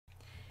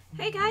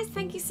Hey guys,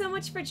 thank you so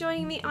much for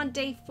joining me on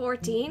day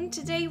 14.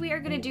 Today we are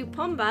going to do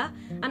Pumba,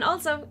 and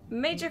also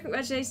major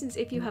congratulations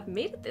if you have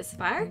made it this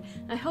far.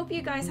 I hope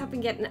you guys have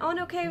been getting on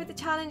okay with the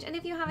challenge, and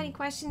if you have any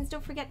questions,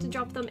 don't forget to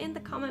drop them in the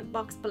comment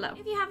box below.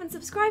 If you haven't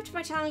subscribed to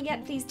my channel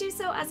yet, please do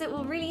so, as it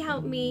will really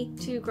help me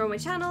to grow my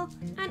channel.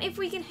 And if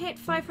we can hit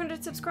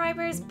 500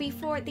 subscribers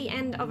before the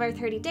end of our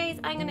 30 days,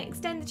 I'm going to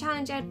extend the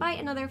challenge out by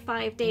another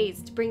 5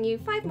 days to bring you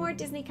 5 more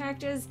Disney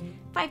characters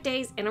 5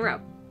 days in a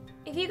row.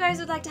 If you guys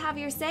would like to have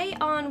your say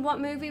on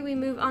what movie we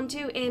move on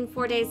to in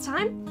 4 days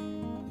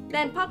time,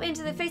 then pop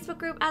into the Facebook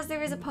group, as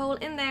there is a poll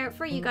in there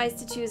for you guys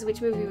to choose which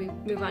movie we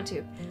move on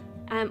to.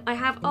 I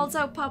have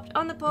also popped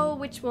on the poll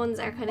which ones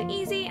are kind of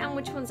easy and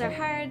which ones are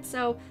hard,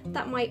 so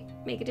that might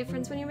make a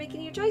difference when you're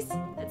making your choice.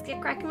 Let's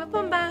get cracking with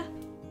Pumba!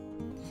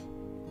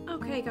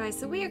 Okay guys,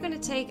 so we are going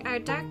to take our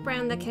dark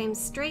brown that came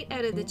straight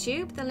out of the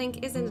tube. The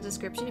link is in the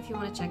description if you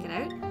want to check it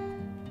out.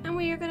 And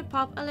we are going to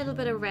pop a little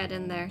bit of red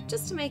in there,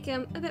 just to make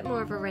him a bit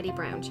more of a reddy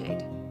brown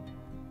shade.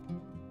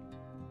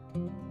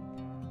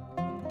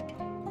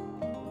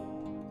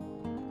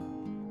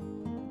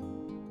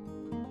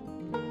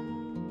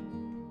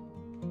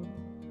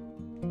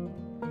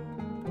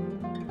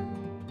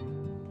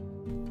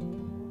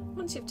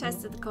 Once you've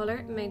tested the colour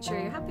and made sure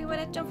you're happy with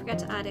it, don't forget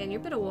to add in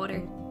your bit of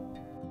water.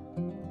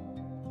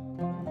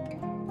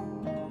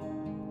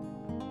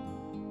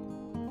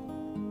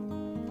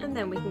 And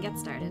then we can get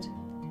started.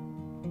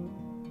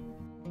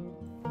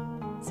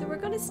 So we're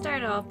going to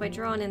start off by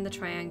drawing in the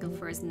triangle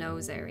for his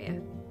nose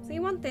area. So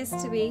you want this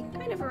to be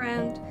kind of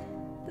around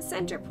the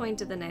centre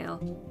point of the nail,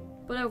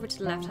 but over to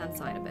the left hand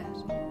side a bit.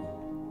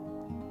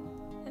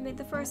 I made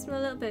the first one a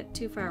little bit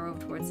too far over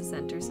towards the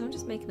centre, so I'm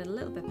just making it a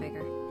little bit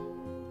bigger.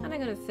 And I'm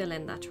going to fill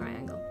in that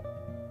triangle.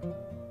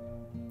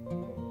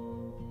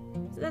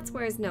 So that's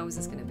where his nose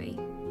is going to be.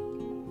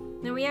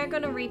 Now we are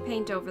going to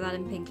repaint over that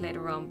in pink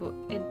later on, but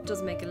it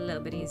does make it a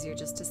little bit easier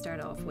just to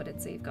start off with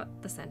it so you've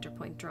got the centre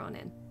point drawn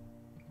in.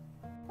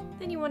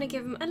 Then you want to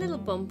give him a little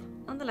bump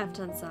on the left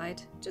hand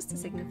side, just to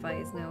signify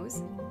his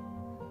nose.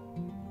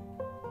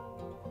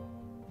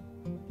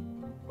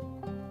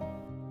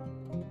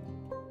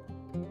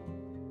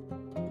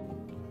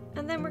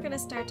 And then we're going to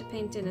start to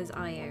paint in his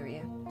eye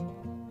area.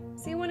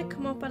 So you want to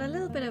come up at a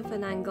little bit of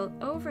an angle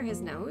over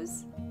his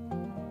nose,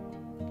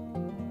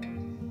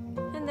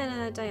 and then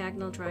a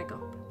diagonal drag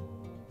up.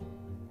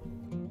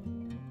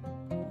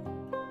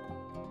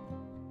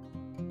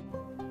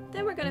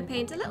 Then we're going to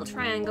paint a little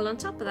triangle on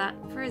top of that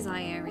for his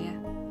eye area.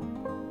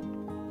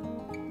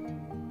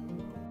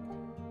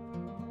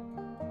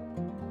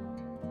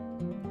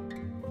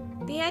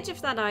 The edge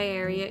of that eye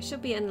area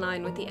should be in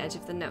line with the edge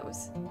of the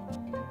nose.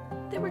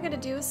 Then we're going to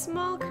do a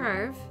small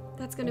curve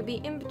that's going to be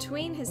in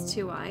between his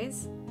two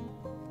eyes,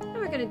 and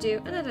we're going to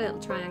do another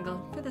little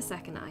triangle for the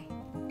second eye.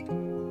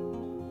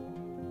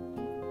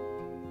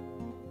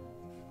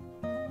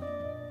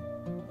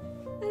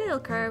 A little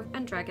curve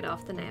and drag it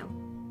off the nail.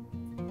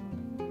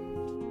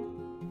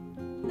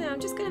 Now I'm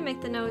just going to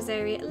make the nose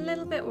area a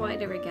little bit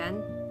wider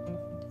again,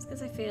 just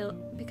because I feel,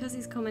 because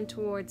he's coming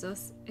towards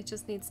us, it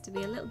just needs to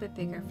be a little bit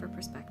bigger for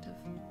perspective.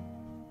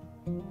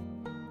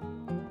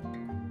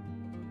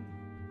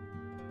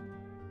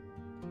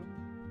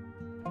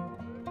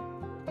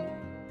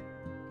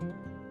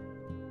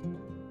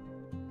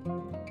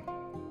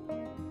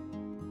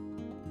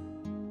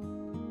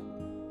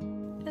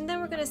 And then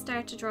we're going to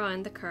start to draw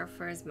in the curve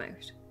for his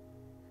mouth.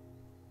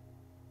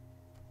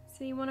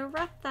 So you want to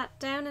wrap that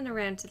down and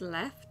around to the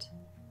left.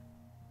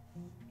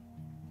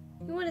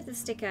 You want it to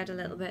stick out a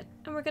little bit,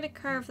 and we're going to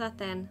curve that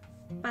then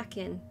back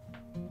in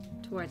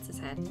towards his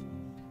head.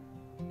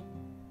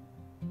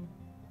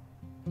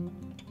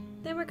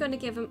 Then we're going to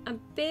give him a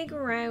big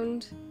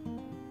round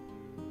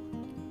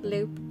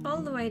loop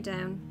all the way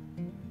down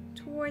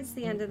towards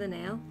the end of the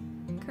nail.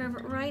 Curve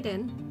it right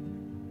in,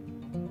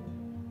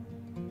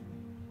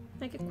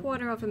 like a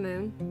quarter of a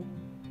moon.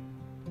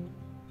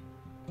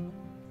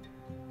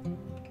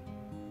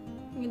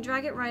 You can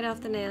drag it right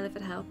off the nail if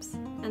it helps,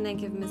 and then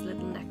give him his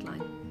little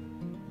neckline.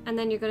 And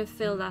then you're going to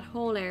fill that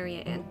whole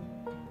area in.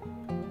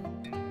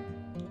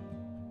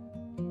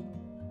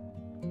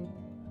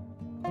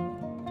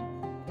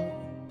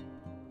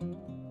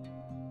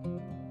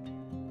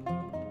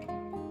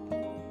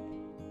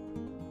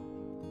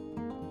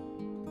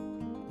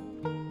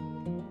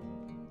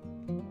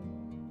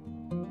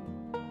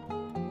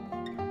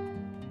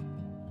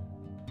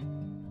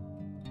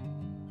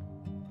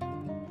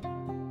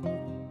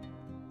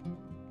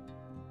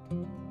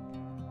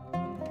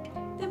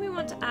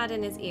 To add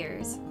in his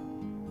ears.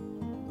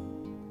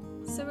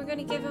 So we're going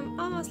to give him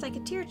almost like a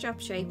teardrop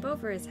shape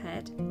over his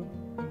head,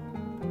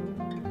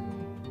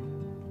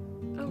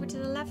 over to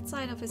the left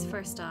side of his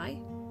first eye,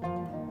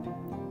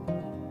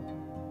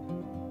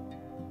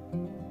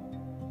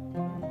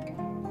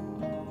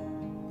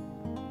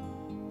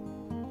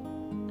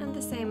 and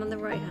the same on the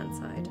right hand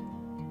side.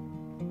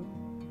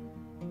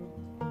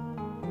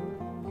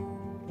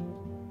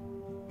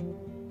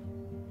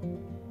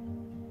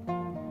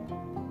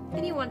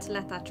 And you want to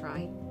let that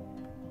dry.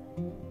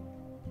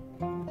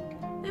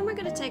 we're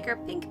going to take our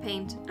pink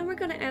paint and we're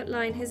going to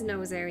outline his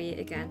nose area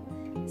again.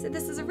 So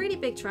this is a really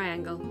big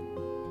triangle,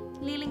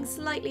 leaning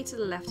slightly to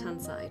the left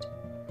hand side.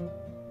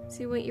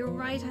 So you want your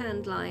right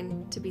hand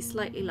line to be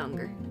slightly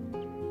longer.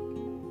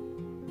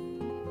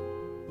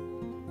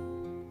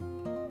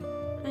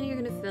 And you're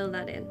going to fill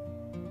that in.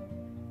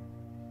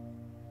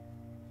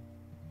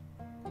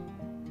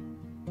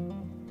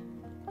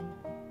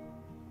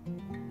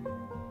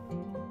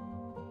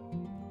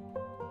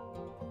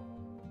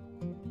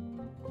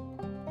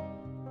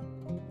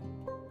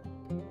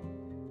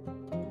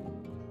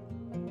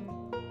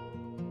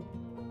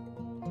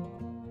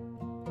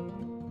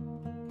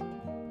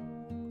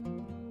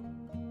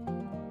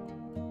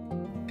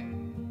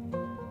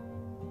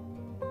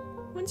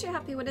 Once you're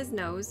happy with his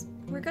nose,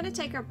 we're going to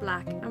take our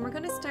black and we're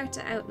going to start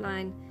to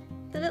outline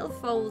the little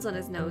folds on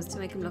his nose to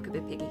make him look a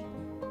bit piggy.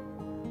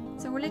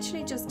 So we're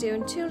literally just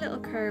doing 2 little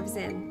curves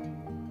in,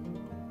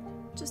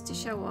 just to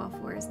show off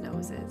where his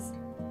nose is.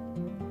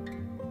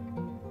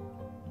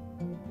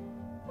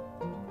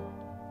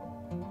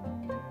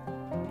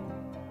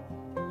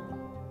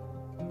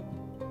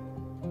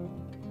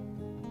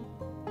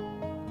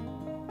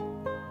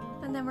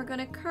 And then we're going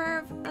to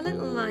curve a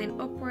little line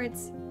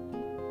upwards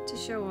to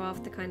show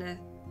off the kind of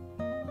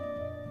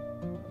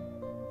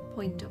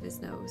point of his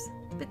nose,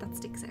 the bit that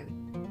sticks out.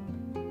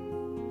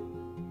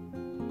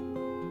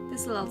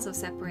 This will also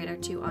separate our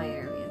 2 eye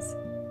areas.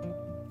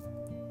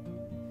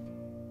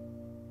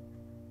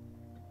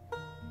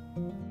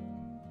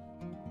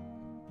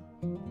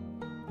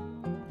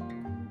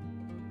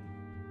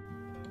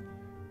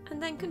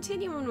 And then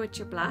continuing with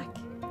your black,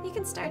 you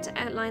can start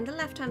to outline the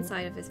left hand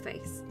side of his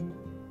face.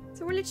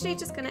 So we're literally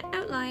just going to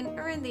outline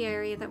around the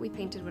area that we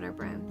painted with our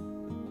brown.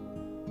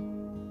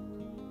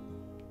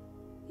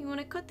 You want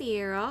to cut the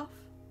ear off,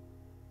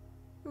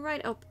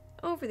 right up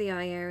over the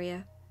eye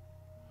area,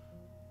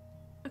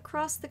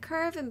 across the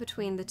curve in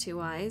between the 2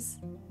 eyes,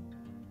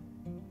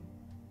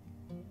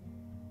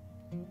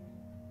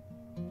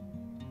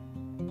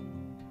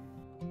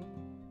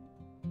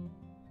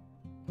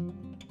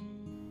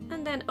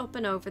 and then up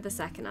and over the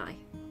second eye.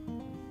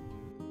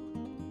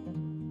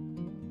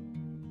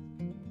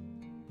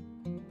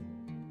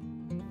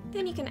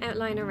 Then you can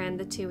outline around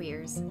the 2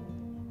 ears.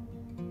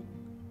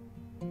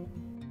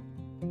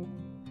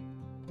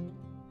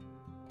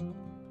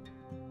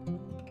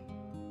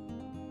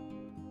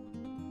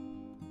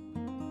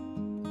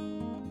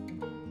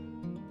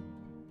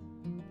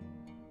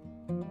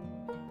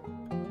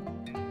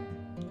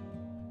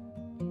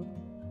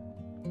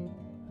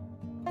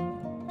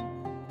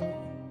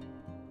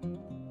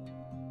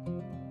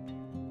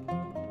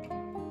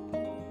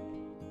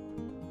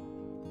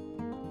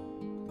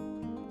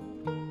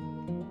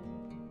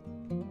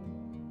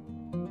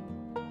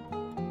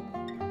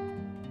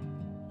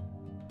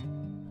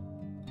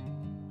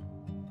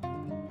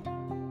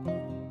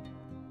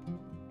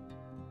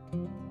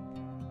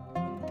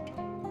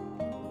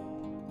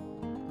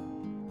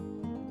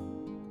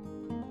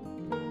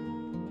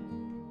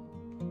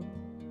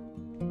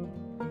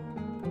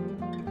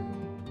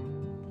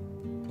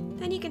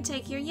 Then you can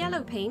take your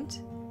yellow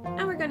paint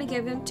and we're going to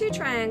give him 2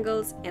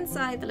 triangles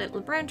inside the little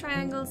brown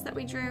triangles that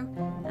we drew,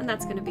 and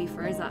that's going to be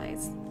for his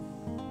eyes.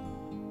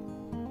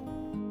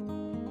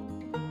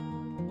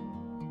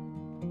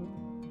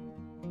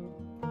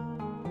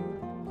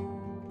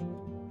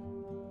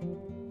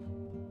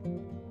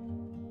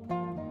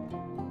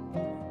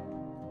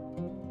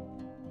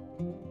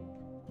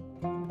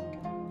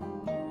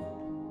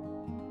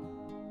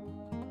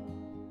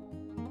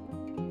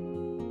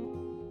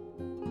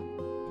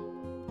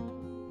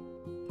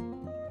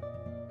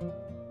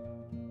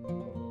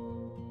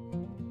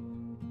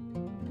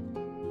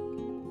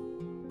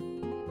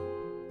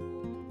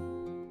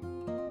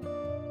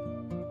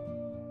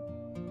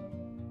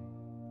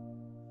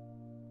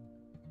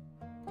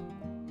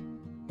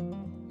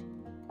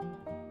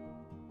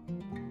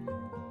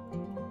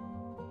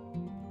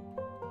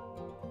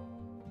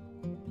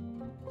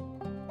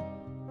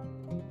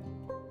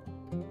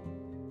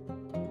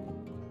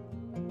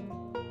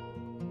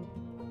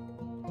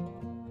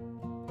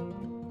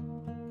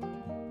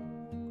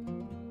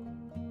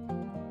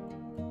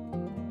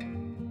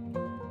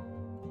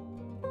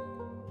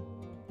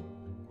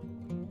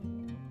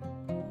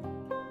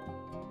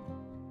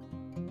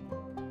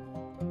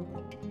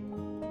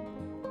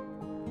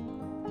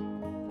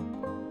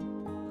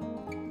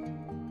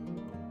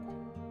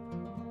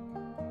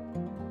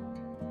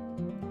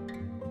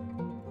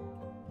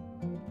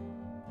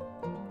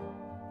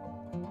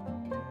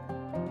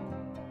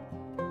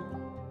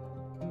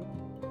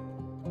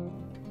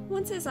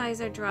 Once his eyes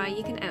are dry,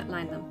 you can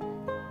outline them.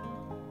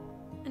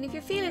 And if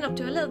you're feeling up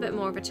to a little bit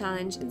more of a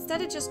challenge,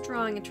 instead of just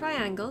drawing a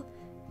triangle,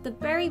 the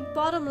very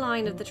bottom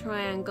line of the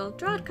triangle,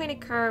 draw it kind of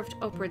curved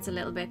upwards a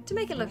little bit to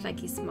make it look like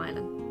he's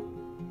smiling.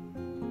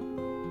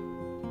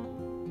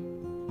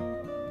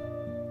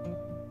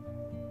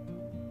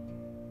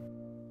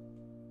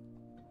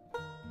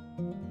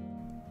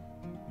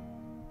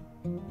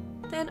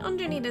 Then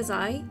underneath his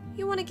eye,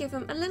 you want to give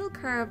him a little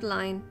curved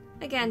line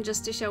Again,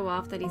 just to show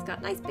off that he's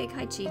got nice big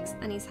high cheeks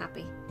and he's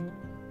happy.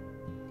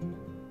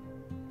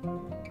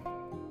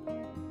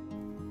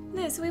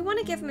 Now, so we want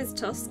to give him his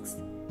tusks.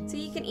 So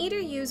you can either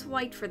use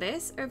white for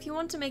this, or if you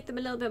want to make them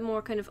a little bit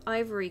more kind of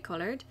ivory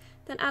coloured,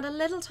 then add a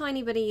little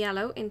tiny bit of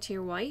yellow into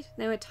your white,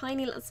 now a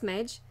tiny little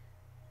smidge,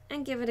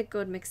 and give it a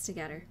good mix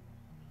together.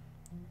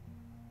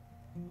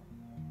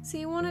 So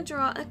you want to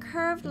draw a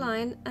curved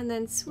line and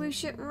then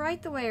swoosh it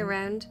right the way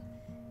around.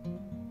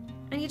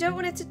 And you don't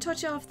want it to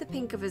touch off the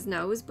pink of his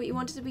nose, but you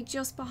want it to be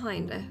just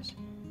behind it.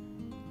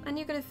 And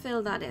you're going to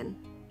fill that in.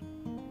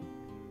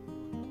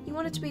 You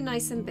want it to be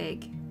nice and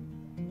big.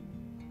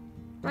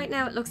 Right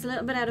now it looks a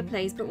little bit out of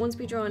place, but once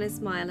we draw in his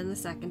smile in a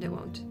second it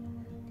won't.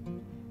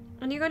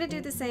 And you're going to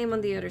do the same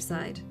on the other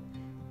side.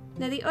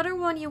 Now the other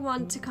one you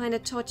want to kind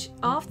of touch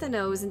off the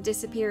nose and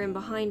disappear in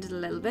behind it a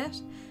little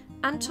bit,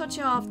 and touch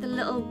off the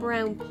little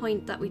brown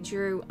point that we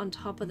drew on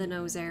top of the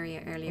nose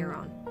area earlier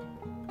on.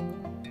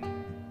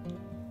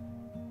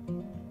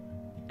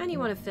 And you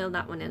want to fill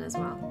that one in as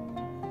well.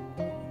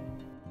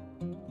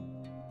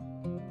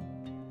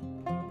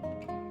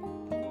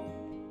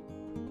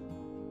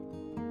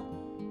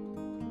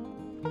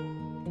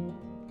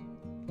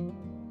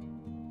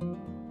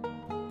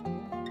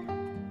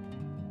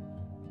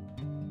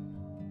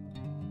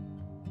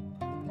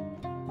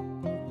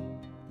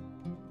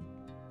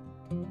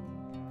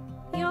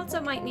 You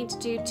also might need to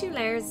do 2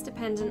 layers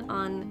depending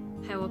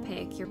on how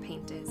opaque your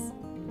paint is.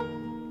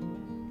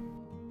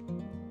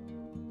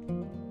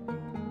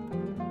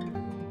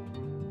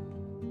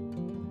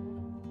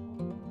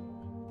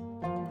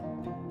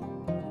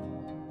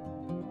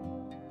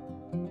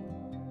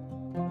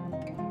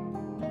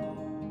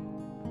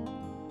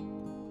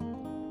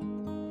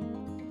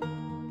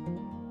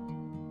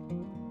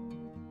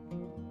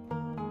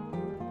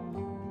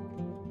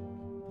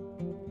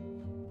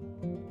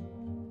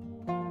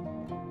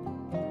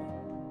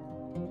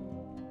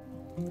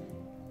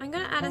 I'm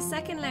going to add a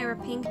second layer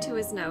of pink to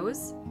his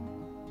nose,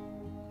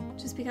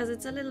 just because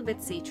it's a little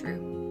bit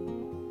see-through.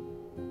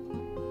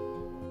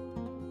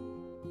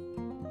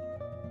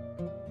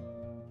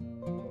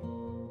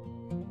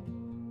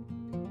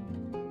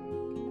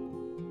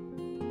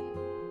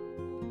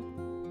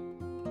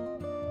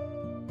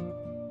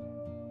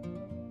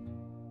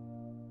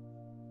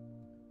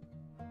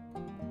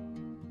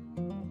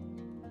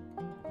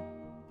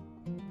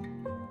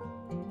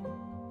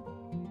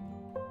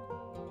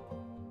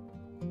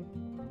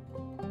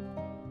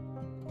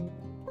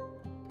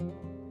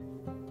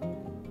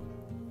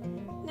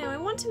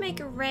 To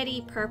make a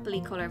reddy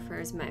purpley colour for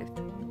his mouth,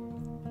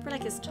 for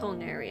like his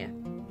tongue area.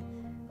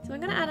 So I'm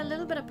going to add a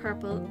little bit of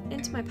purple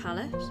into my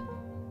palette,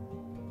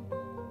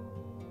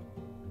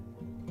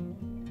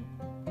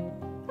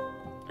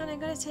 and I'm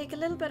going to take a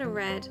little bit of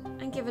red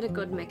and give it a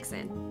good mix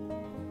in.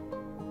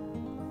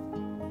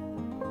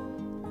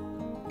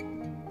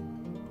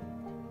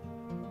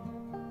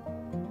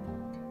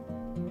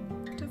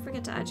 Don't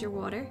forget to add your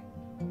water.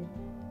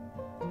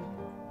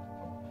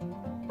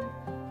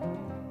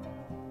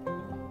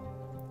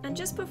 And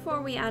just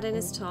before we add in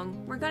his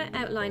tongue, we're going to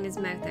outline his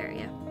mouth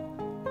area.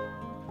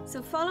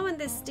 So following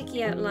this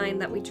sticky outline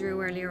that we drew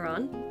earlier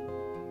on,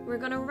 we're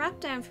going to wrap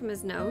down from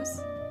his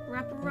nose,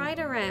 wrap right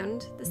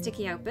around the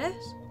sticky out bit,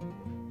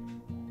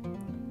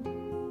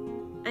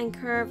 and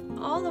curve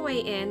all the way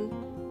in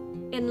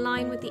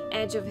line with the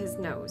edge of his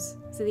nose,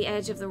 so the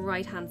edge of the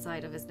right hand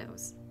side of his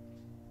nose,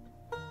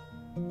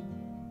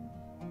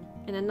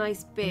 in a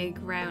nice big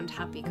round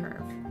happy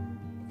curve.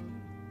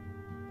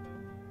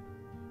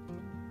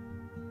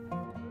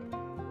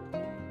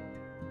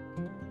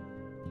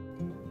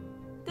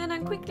 Then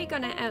I'm quickly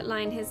going to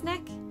outline his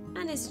neck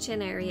and his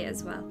chin area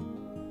as well.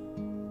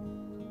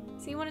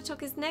 So you want to tuck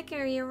his neck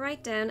area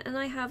right down, and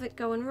I have it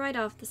going right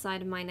off the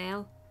side of my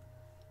nail,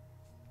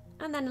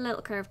 and then a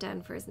little curve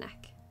down for his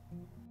neck.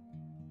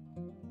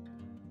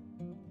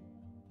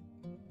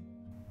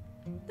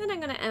 Then I'm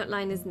going to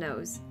outline his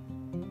nose.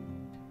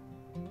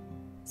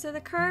 So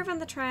the curve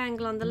and the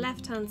triangle on the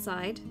left hand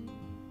side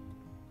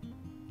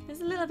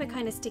is a little bit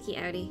kind of sticky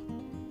outy,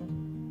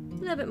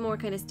 a little bit more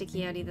kind of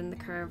sticky outy than the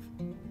curve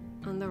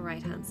on the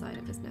right hand side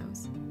of his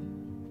nose.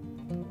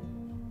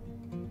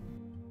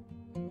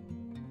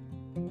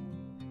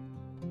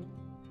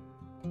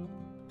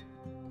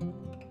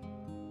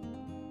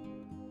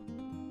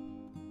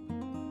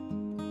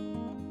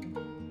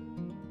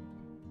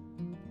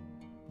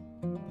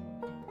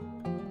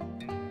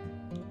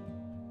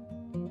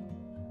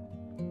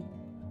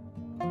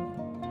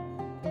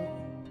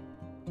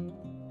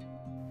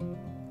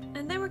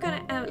 And then we're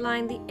going to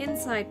outline the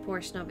inside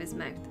portion of his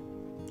mouth.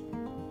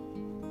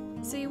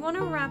 So you want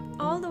to wrap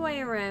all the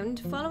way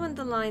around, following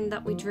the line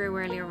that we drew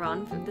earlier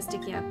on from the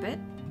sticky out bit,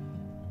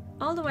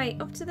 all the way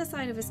up to the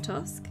side of his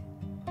tusk.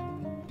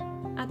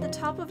 At the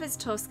top of his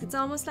tusk, it's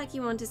almost like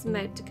you want his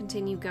mouth to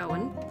continue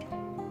going.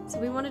 So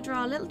we want to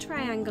draw a little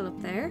triangle up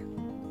there,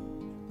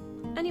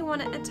 and you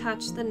want to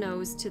attach the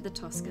nose to the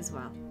tusk as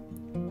well.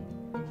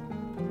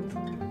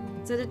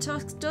 So the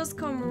tusk does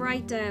come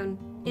right down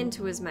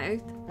into his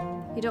mouth.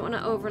 You don't want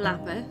to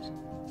overlap it.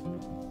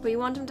 but you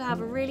want him to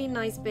have a really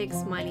nice big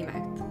smiley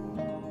mouth.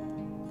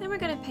 Then we're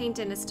going to paint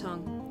in his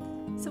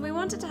tongue. So we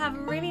want it to have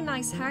a really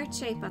nice heart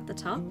shape at the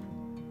top.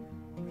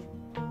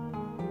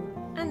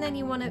 And then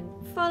you want to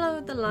follow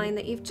the line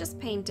that you've just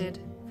painted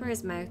for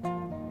his mouth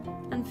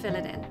and fill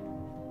it in.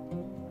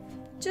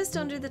 Just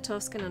under the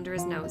tusk and under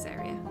his nose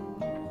area.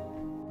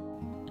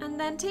 And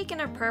then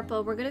taking our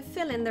purple, we're going to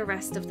fill in the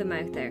rest of the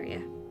mouth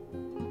area,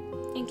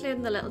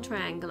 including the little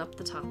triangle up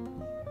the top.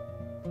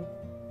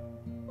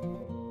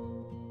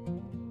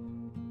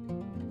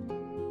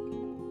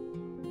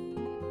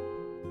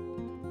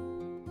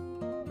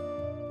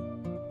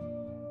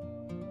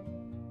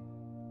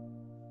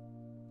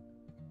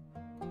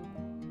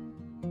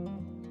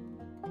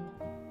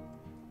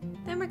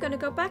 Then we're going to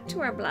go back to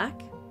our black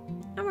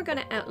and we're going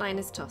to outline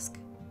his tusk.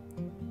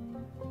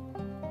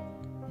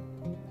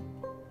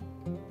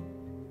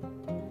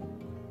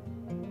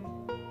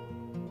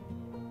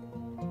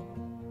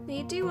 Now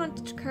you do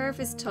want to curve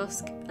his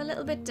tusk a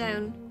little bit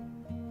down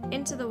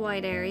into the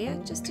white area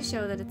just to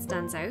show that it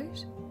stands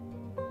out.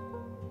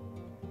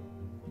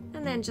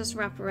 And then just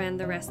wrap around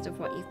the rest of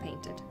what you've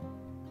painted.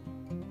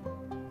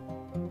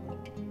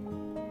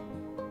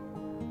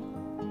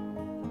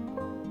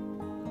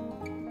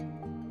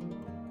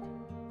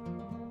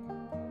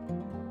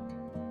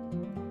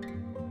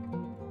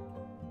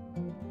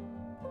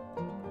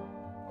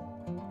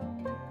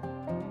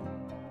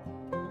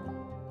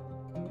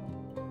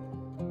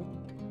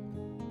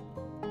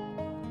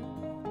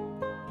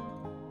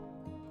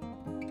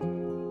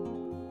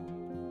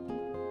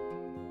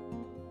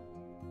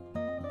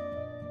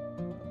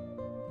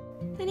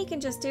 Then you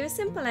can just do a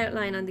simple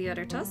outline on the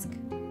other tusk.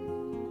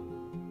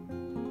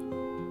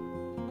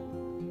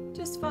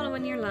 Just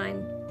following your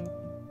line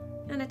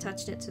and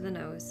attaching it to the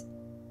nose.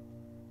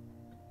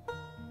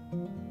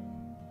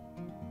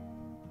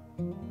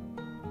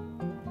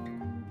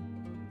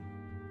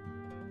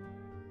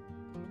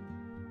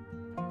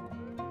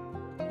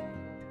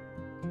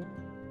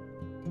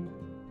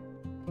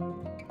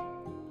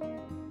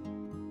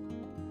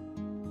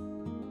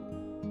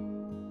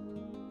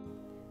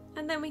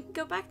 And then we can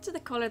go back to the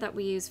colour that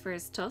we use for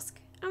his tusk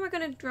and we're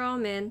going to draw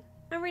him in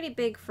a really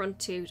big front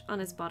tooth on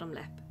his bottom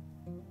lip.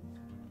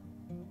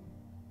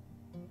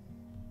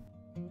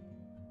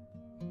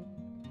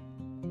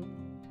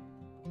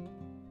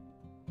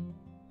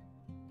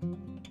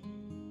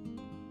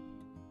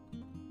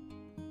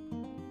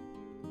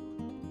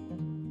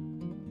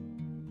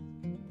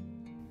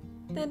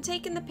 Then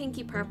taking the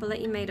pinky purple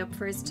that you made up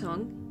for his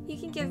tongue, you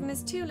can give him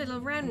his two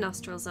little round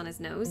nostrils on his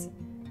nose,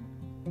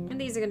 and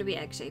these are going to be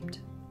egg-shaped.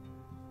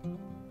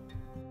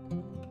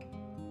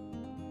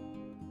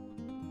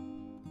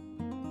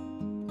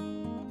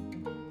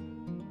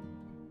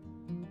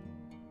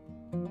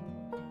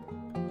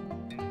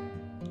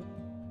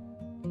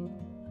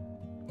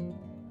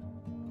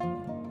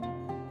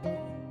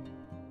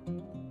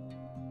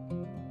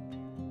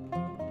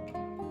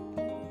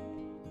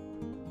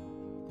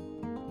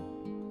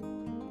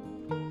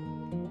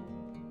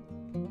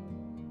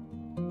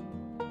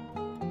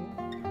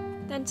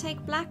 Then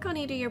take black on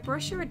either your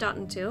brush or a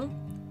dotting tool,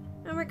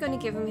 and we're going to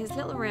give him his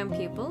little round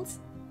pupils.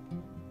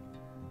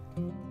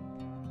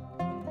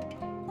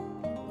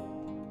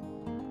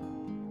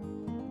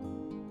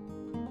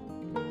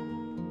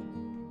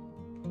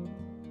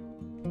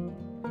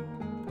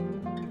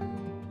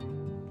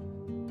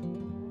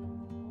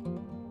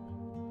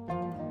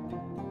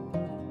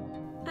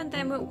 And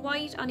then with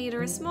white on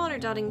either a smaller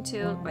dotting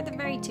tool or the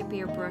very tip of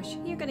your brush,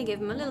 you're going to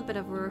give him a little bit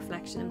of a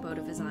reflection in both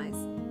of his eyes.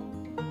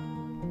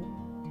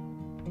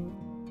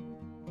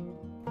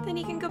 Then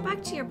you can go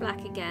back to your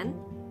black again,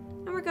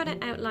 and we're going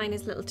to outline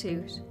his little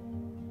tooth.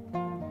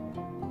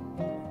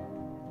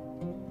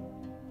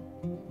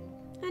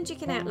 And you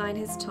can outline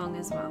his tongue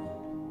as well.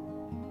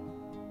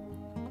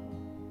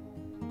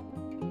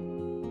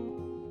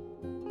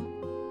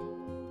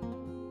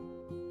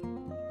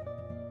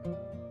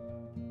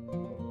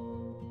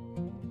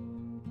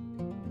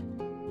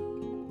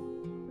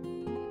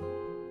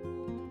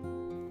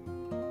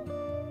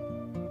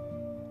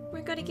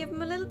 We're going to give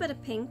him a little bit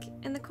of pink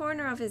in the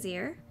corner of his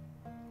ear.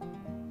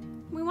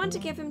 We want to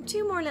give him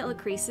two more little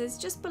creases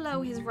just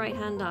below his right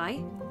hand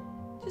eye,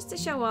 just to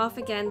show off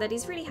again that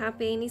he's really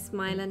happy and he's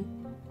smiling.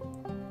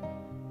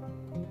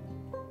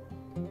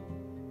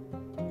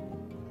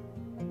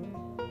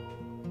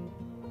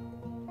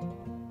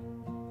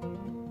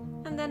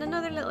 And then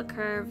another little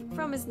curve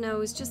from his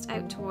nose just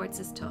out towards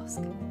his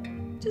tusk,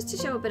 just to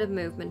show a bit of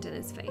movement in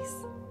his face.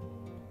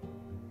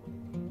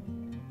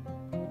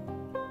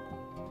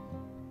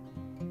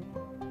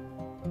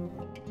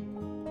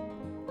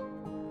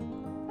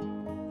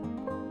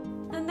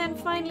 And then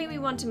finally we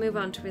want to move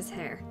on to his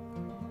hair.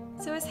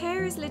 So his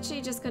hair is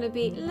literally just going to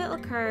be little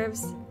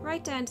curves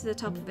right down to the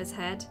top of his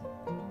head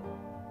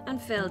and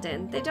filled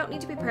in. They don't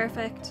need to be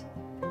perfect.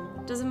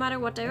 Doesn't matter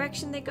what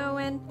direction they go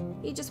in,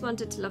 you just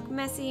want it to look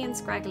messy and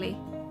scraggly.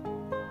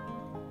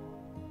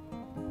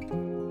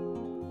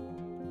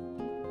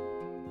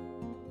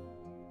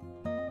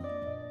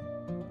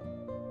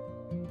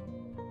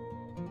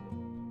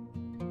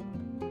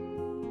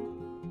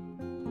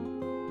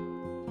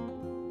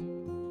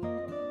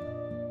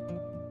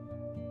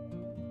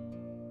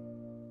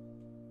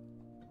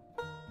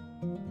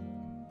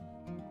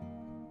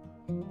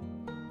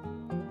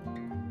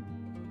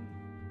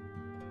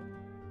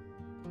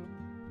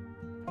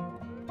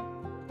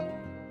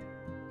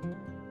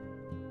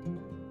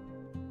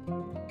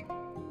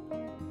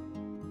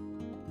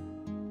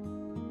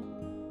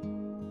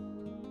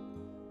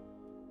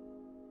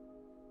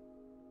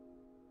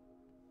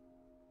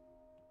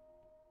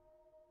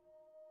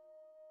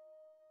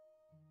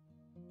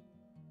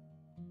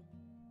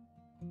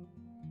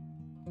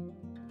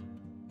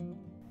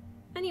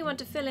 And you want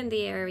to fill in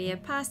the area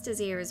past his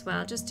ear as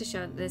well, just to show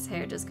that this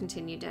hair does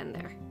continue down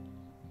there.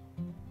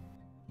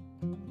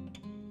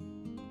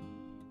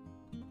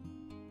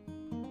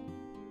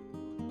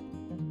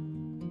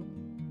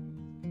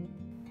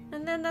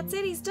 And then that's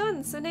it, he's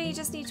done. So now you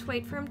just need to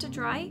wait for him to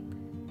dry.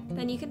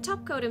 Then you can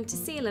top coat him to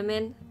seal him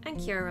in and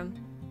cure him.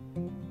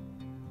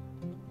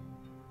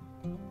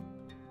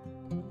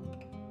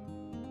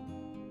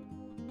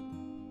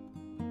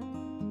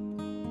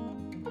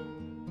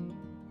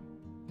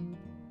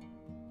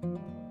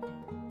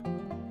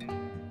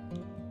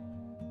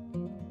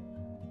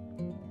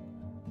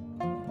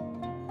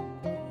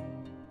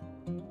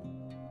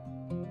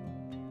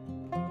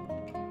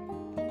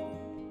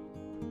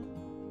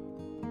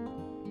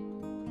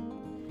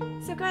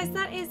 So guys,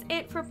 that is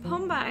it for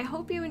Pumba. I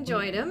hope you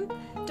enjoyed him.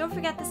 Don't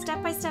forget the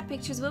step-by-step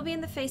pictures will be in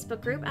the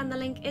Facebook group and the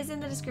link is in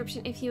the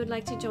description if you would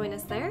like to join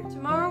us there.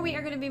 Tomorrow we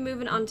are going to be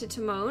moving on to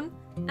Timon,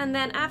 and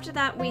then after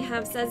that we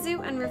have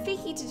Zazu and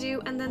Rafiki to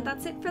do, and then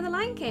that's it for the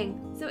Lion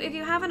King. So if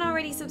you haven't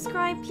already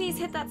subscribed, please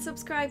hit that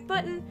subscribe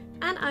button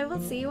and I will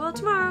see you all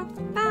tomorrow.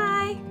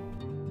 Bye!